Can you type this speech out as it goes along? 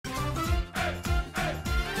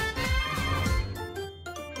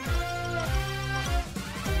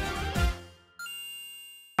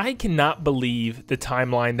I cannot believe the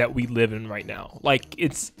timeline that we live in right now. Like,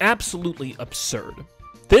 it's absolutely absurd.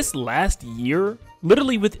 This last year,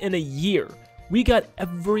 literally within a year, we got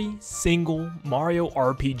every single Mario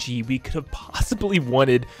RPG we could have possibly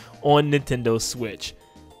wanted on Nintendo Switch.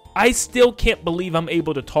 I still can't believe I'm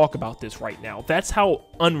able to talk about this right now. That's how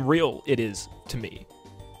unreal it is to me.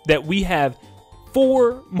 That we have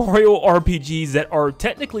 4 Mario RPGs that are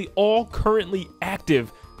technically all currently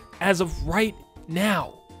active as of right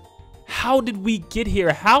now. How did we get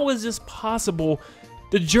here? How is this possible?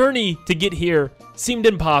 The journey to get here seemed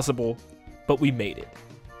impossible, but we made it.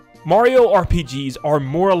 Mario RPGs are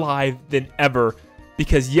more alive than ever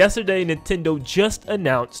because yesterday Nintendo just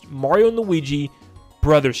announced Mario and Luigi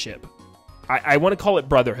Brothership. I want to call it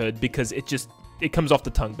Brotherhood because it comes off the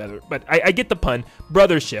tongue better, but I get the pun.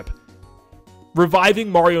 Brothership. Reviving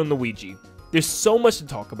Mario and Luigi. There's so much to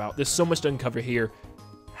talk about. There's so much to uncover here.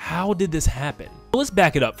 How did this happen? Well, let's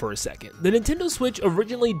back it up for a second. The Nintendo Switch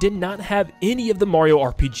originally did not have any of the Mario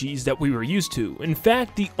RPGs that we were used to. In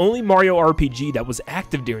fact, the only Mario RPG that was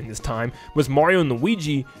active during this time was Mario and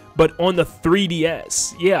Luigi, but on the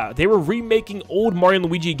 3DS. Yeah, they were remaking old Mario and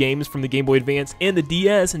Luigi games from the Game Boy Advance and the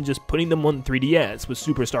DS and just putting them on the 3DS with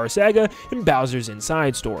Superstar Saga and Bowser's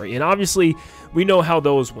Inside Story. And obviously, we know how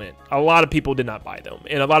those went. A lot of people did not buy them,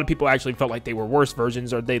 and a lot of people actually felt like they were worse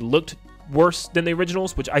versions or they looked worse than the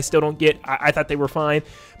originals, which I still don't get. I thought they were fine.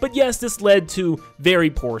 But yes, this led to very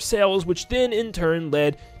poor sales, which then in turn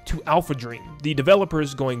led to Alpha Dream, the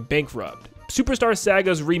developers going bankrupt. Superstar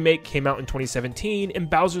Saga's remake came out in 2017, and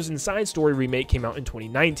Bowser's Inside Story remake came out in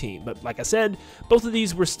 2019. But like I said, both of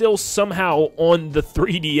these were still somehow on the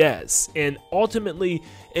 3DS, and ultimately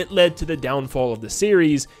it led to the downfall of the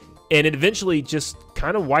series, and it eventually just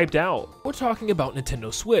kind of wiped out. We're talking about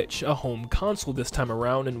Nintendo Switch, a home console this time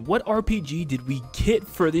around, and what RPG did we get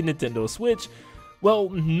for the Nintendo Switch? Well,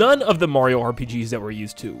 none of the Mario RPGs that we're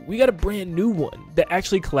used to. We got a brand new one that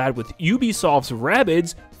actually collabed with Ubisoft's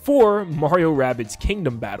Rabbids for Mario Rabbids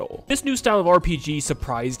Kingdom Battle. This new style of RPG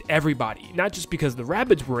surprised everybody, not just because the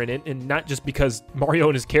Rabbids were in it, and not just because Mario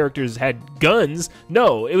and his characters had guns.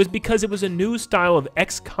 No, it was because it was a new style of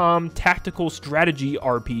XCOM tactical strategy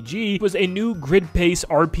RPG. It was a new grid-based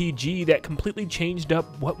RPG that completely changed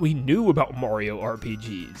up what we knew about Mario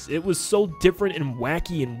RPGs. It was so different and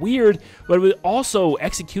wacky and weird, but it was also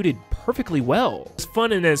executed perfectly well. As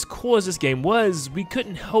fun and as cool as this game was, we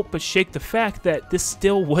couldn't help but shake the fact that this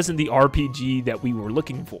still wasn't the RPG that we were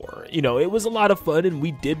looking for. You know, it was a lot of fun and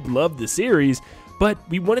we did love the series, but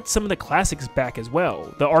we wanted some of the classics back as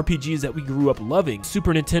well. The RPGs that we grew up loving.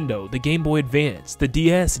 Super Nintendo, the Game Boy Advance, the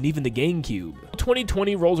DS, and even the GameCube.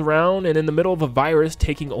 2020 rolls around, and in the middle of a virus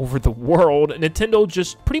taking over the world, Nintendo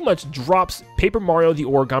just pretty much drops Paper Mario the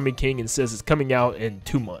Origami King and says it's coming out in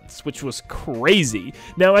 2 months, which was crazy.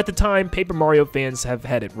 Now at the time, Paper Mario fans have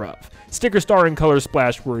had it rough. Sticker Star and Color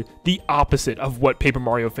Splash were the opposite of what Paper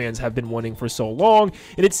Mario fans have been wanting for so long,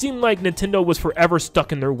 and it seemed like Nintendo was forever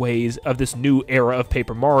stuck in their ways of this new era of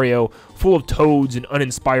Paper Mario, full of toads and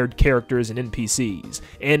uninspired characters and NPCs.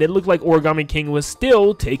 And it looked like Origami King was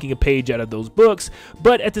still taking a page out of those books,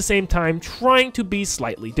 but at the same time trying to be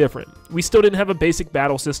slightly different. We still didn't have a basic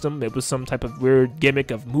battle system. It was some type of weird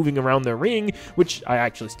gimmick of moving around the ring, which I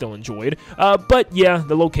actually still enjoyed. But yeah,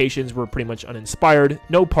 the locations were pretty much uninspired,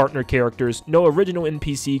 no partner characters, no original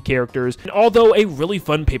NPC characters, and although a really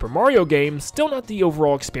fun Paper Mario game, still not the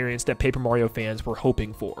overall experience that Paper Mario fans were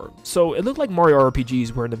hoping for. So it looked like Mario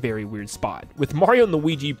RPGs were in a very weird spot, with Mario and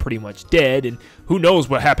Luigi pretty much dead, and who knows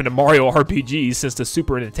what happened to Mario RPGs since the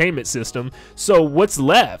Super Entertainment System. So what's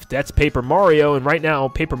left? That's Paper Mario, and right now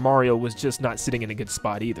Paper Mario was just not sitting in a good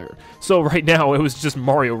spot either. So right now it was just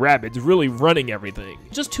Mario Rabbids really running everything.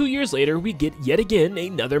 Just 2 years later, we get yet again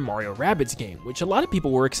another Mario Rabbids game, which a lot of people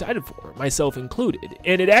were excited for, myself included,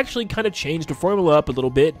 and it actually kind of changed the formula up a little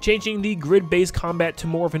bit, changing the grid-based combat to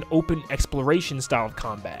more of an open exploration style of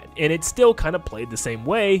combat, and it still kind of played the same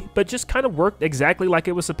way, but just kind of worked exactly like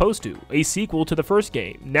it was supposed to, a sequel to the first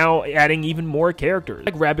game, now adding even more characters,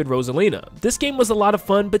 like Rabbid Rosalina. This game was a lot of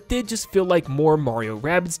fun, but did just feel like more Mario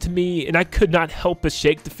Rabbids to me, and I could not help but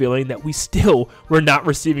shake the feeling that we still were not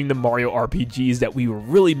receiving the Mario RPGs that we were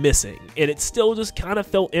really missing, and it still just kind of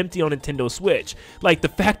felt empty on Nintendo Switch. Like, the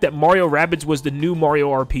fact that Mario Rabbids was the new Mario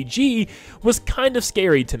RPG was kind of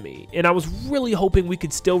scary to me, and I was really hoping we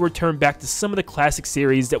could still return back to some of the classic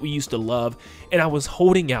series that we used to love, and I was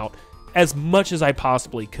holding out as much as I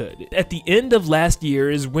possibly could. At the end of last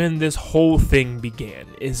year is when this whole thing began,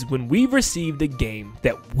 is when we received a game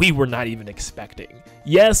that we were not even expecting.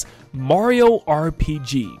 Yes, Mario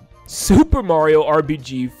RPG. Super Mario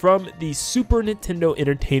RPG from the Super Nintendo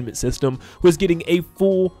Entertainment System was getting a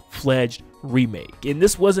full-fledged remake. And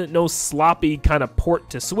this wasn't no sloppy kind of port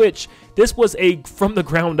to Switch. This was a from the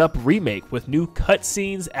ground up remake with new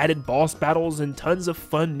cutscenes, added boss battles, and tons of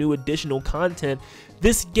fun new additional content.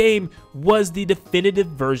 This game was the definitive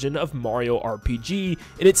version of Mario RPG,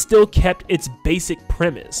 and it still kept its basic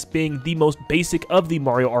premise, being the most basic of the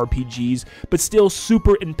Mario RPGs, but still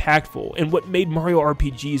super impactful, and what made Mario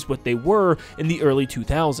RPGs what they were in the early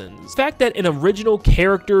 2000s. The fact that an original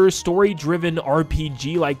character, story-driven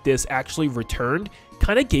RPG like this actually returned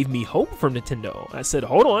kind of gave me hope from Nintendo. I said,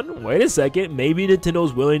 hold on, wait a second, maybe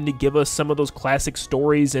Nintendo's willing to give us some of those classic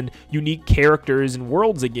stories and unique characters and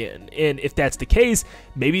worlds again. And if that's the case,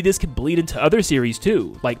 maybe this could bleed into other series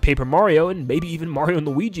too, like Paper Mario, and maybe even Mario and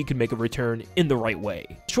Luigi could make a return in the right way.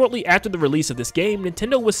 Shortly after the release of this game,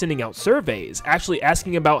 Nintendo was sending out surveys, actually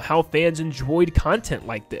asking about how fans enjoyed content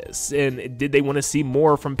like this, and did they want to see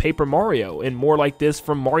more from Paper Mario, and more like this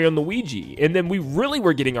from Mario and Luigi. And then we really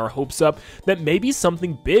were getting our hopes up that maybe something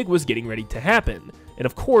big was getting ready to happen. And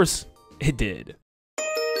of course, it did.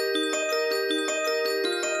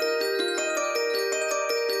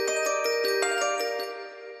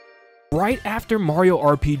 Right after Mario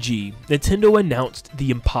RPG, Nintendo announced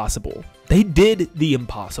the impossible. They did the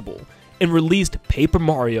impossible and released Paper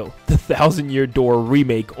Mario: The Thousand-Year Door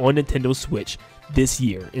remake on Nintendo Switch this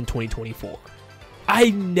year in 2024.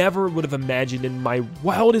 I never would have imagined in my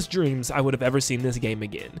wildest dreams I would have ever seen this game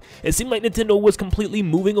again. It seemed like Nintendo was completely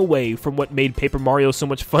moving away from what made Paper Mario so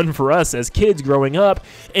much fun for us as kids growing up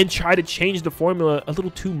and tried to change the formula a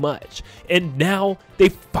little too much. And now they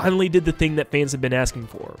finally did the thing that fans have been asking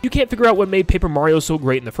for. If you can't figure out what made Paper Mario so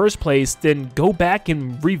great in the first place, then go back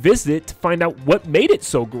and revisit it to find out what made it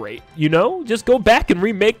so great. You know, just go back and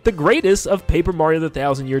remake the greatest of Paper Mario: The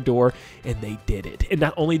Thousand-Year Door, and they did it. And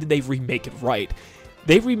not only did they remake it right,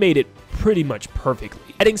 they remade it pretty much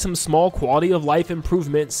perfectly, adding some small quality of life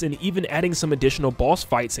improvements and even adding some additional boss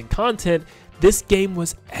fights and content. This game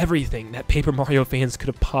was everything that Paper Mario fans could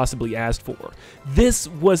have possibly asked for. This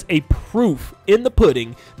was a proof in the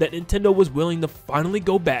pudding that Nintendo was willing to finally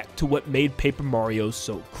go back to what made Paper Mario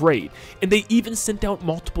so great. And they even sent out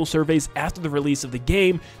multiple surveys after the release of the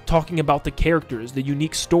game talking about the characters, the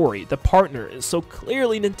unique story, the partners. So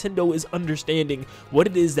clearly Nintendo is understanding what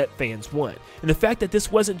it is that fans want. And the fact that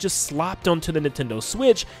this wasn't just slopped onto the Nintendo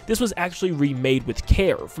Switch, this was actually remade with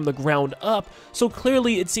care from the ground up. So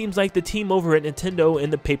clearly it seems like the team over at Nintendo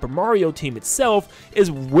and the Paper Mario team itself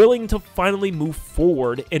is willing to finally move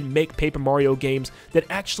forward and make Paper Mario games that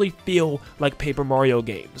actually feel like Paper Mario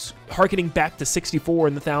games, harkening back to 64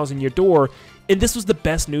 and the Thousand-Year Door. And this was the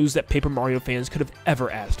best news that Paper Mario fans could have ever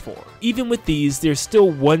asked for. Even with these, there's still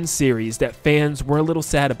one series that fans were a little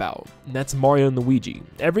sad about, and that's Mario and Luigi.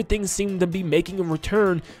 Everything seemed to be making a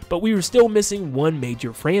return, but we were still missing one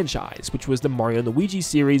major franchise, which was the Mario and Luigi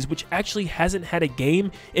series, which actually hasn't had a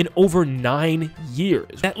game in over 9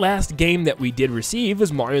 years. That last game that we did receive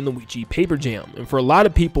was Mario and Luigi Paper Jam, and for a lot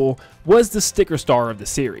of people, was the sticker star of the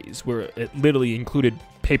series, where it literally included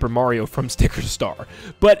Paper Mario from Sticker Star.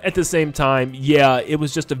 But at the same time, yeah, it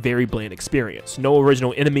was just a very bland experience. No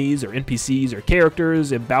original enemies or NPCs or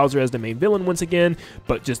characters, and Bowser as the main villain once again,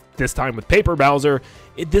 but just this time with Paper Bowser.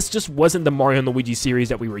 This just wasn't the Mario and Luigi series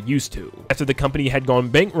that we were used to. After the company had gone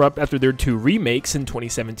bankrupt after their 2 remakes in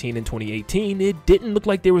 2017 and 2018, it didn't look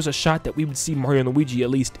like there was a shot that we would see Mario and Luigi at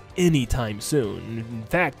least anytime soon. In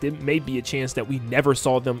fact, it may be a chance that we never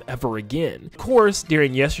saw them ever again. Of course,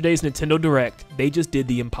 during yesterday's Nintendo Direct, they just did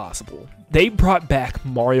the impossible. They brought back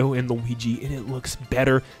Mario and Luigi, and it looks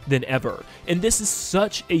better than ever. And this is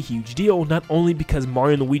such a huge deal, not only because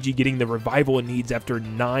Mario and Luigi getting the revival it needs after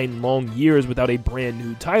 9 long years without a brand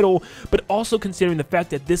new title, but also considering the fact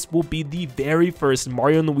that this will be the very first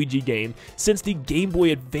Mario and Luigi game since the Game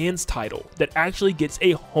Boy Advance title that actually gets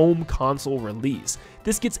a home console release.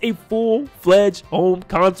 This gets a full-fledged home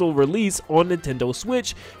console release on Nintendo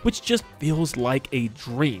Switch, which just feels like a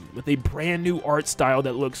dream, with a brand new art style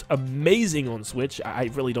that looks amazing on Switch. I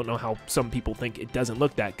really don't know how some people think it doesn't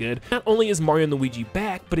look that good. Not only is Mario and Luigi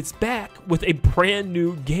back, but it's back with a brand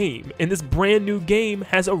new game, and this brand new game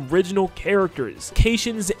has original characters,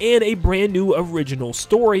 locations, and a brand new original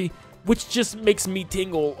story, which just makes me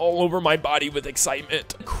tingle all over my body with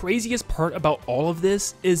excitement. The craziest part about all of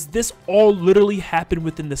this is this all literally happened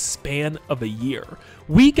within the span of a year.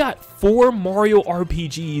 We got 4 Mario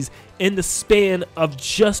RPGs in the span of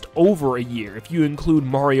just over a year, if you include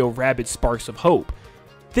Mario Rabbids Sparks of Hope.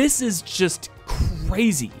 This is just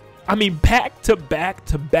crazy. I mean, back to back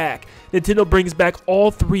to back, Nintendo brings back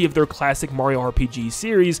all 3 of their classic Mario RPG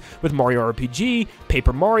series with Mario RPG,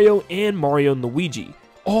 Paper Mario, and Mario & Luigi,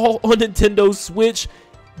 all on Nintendo Switch.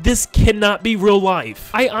 This cannot be real life.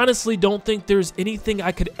 I honestly don't think there's anything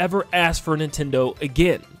I could ever ask for Nintendo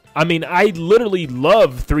again. I mean, I literally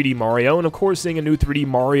love 3D Mario, and of course seeing a new 3D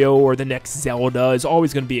Mario or the next Zelda is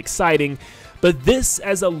always going to be exciting, but this,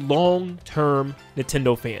 as a long-term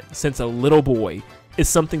Nintendo fan, since a little boy, is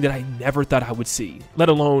something that I never thought I would see, let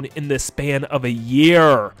alone in the span of a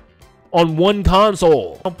year on one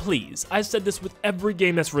console. Now please, I've said this with every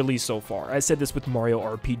game that's released so far. I said this with Mario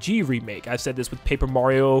RPG Remake. I've said this with Paper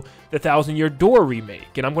Mario The Thousand Year Door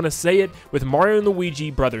Remake. And I'm going to say it with Mario &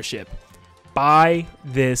 Luigi Brothership. Buy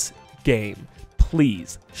this game.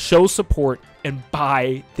 Please, show support and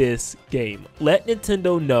buy this game. Let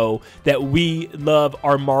Nintendo know that we love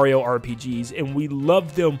our Mario RPGs and we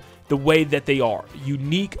love them the way that they are.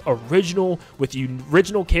 Unique, original, with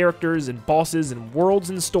original characters and bosses and worlds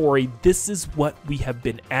and story. This is what we have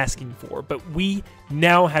been asking for, but we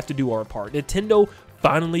now have to do our part. Nintendo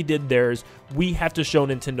finally did theirs. We have to show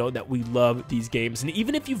Nintendo that we love these games, and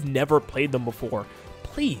even if you've never played them before,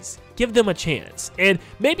 please give them a chance. And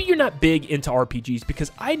maybe you're not big into RPGs,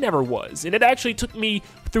 because I never was, and it actually took me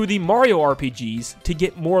through the Mario RPGs to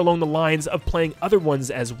get more along the lines of playing other ones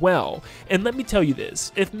as well. And let me tell you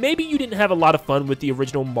this, if maybe you didn't have a lot of fun with the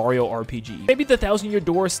original Mario RPG, maybe the Thousand Year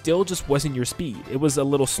Door still just wasn't your speed, it was a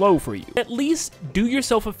little slow for you, at least do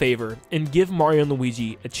yourself a favor and give Mario &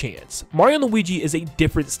 Luigi a chance. Mario & Luigi is a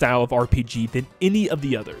different style of RPG than any of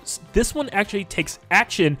the others. This one actually takes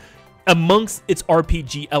action amongst its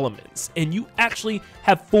RPG elements, and you actually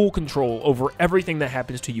have full control over everything that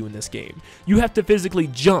happens to you in this game. You have to physically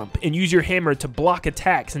jump and use your hammer to block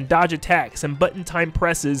attacks and dodge attacks and button time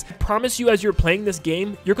presses. I promise you, as you're playing this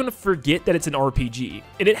game, you're gonna forget that it's an RPG,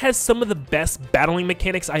 and it has some of the best battling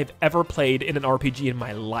mechanics I have ever played in an RPG in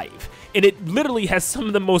my life, and it literally has some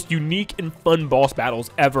of the most unique and fun boss battles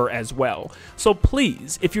ever as well. So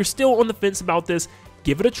please, if you're still on the fence about this,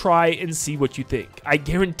 give it a try and see what you think. I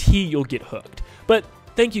guarantee you'll get hooked. But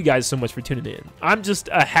thank you guys so much for tuning in. I'm just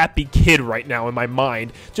a happy kid right now in my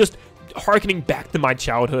mind, just harkening back to my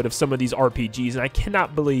childhood of some of these RPGs, and I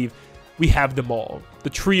cannot believe we have them all.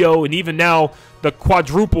 The trio, and even now the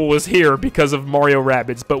quadruple is here because of Mario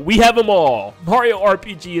Rabbids, but we have them all. Mario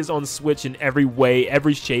RPG is on Switch in every way,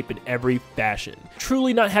 every shape, and every fashion.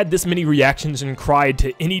 Truly not had this many reactions and cried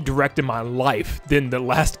to any direct in my life than the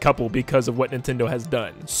last couple because of what Nintendo has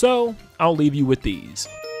done. So I'll leave you with these.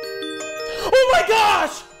 Oh my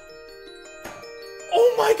gosh!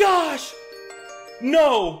 Oh my gosh!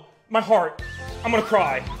 No! My heart. I'm gonna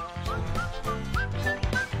cry.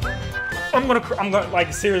 I'm gonna,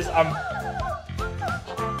 like, serious,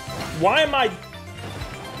 why am I?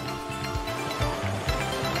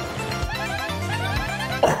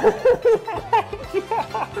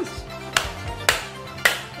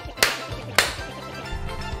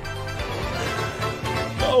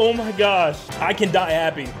 Oh my gosh. I can die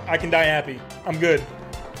happy. I can die happy. I'm good.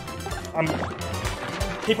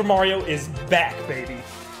 Paper Mario is back, baby.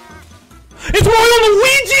 It's Mario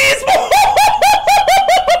Luigi!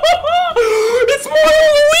 It's Mario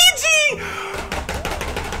Luigi!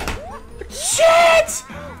 Shit!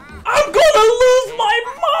 I'm gonna lose my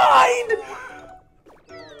mind!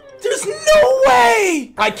 There's no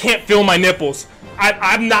way! I can't feel my nipples.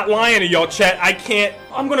 I'm not lying to y'all, chat. I can't.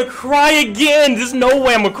 I'm gonna cry again. There's no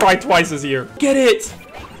way I'm gonna cry twice this year. Get it?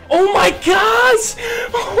 Oh my gosh!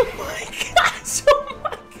 Oh my gosh! Oh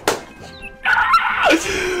my gosh!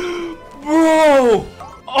 Bro!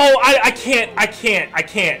 Oh, I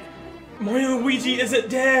can't. Mario Luigi isn't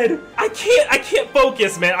dead. I can't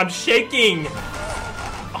focus, man. I'm shaking.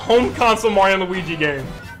 A home console Mario Luigi game.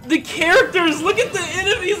 The characters, look at the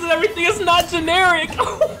enemies and everything. It's not generic.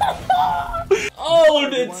 Oh,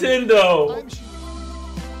 Nintendo.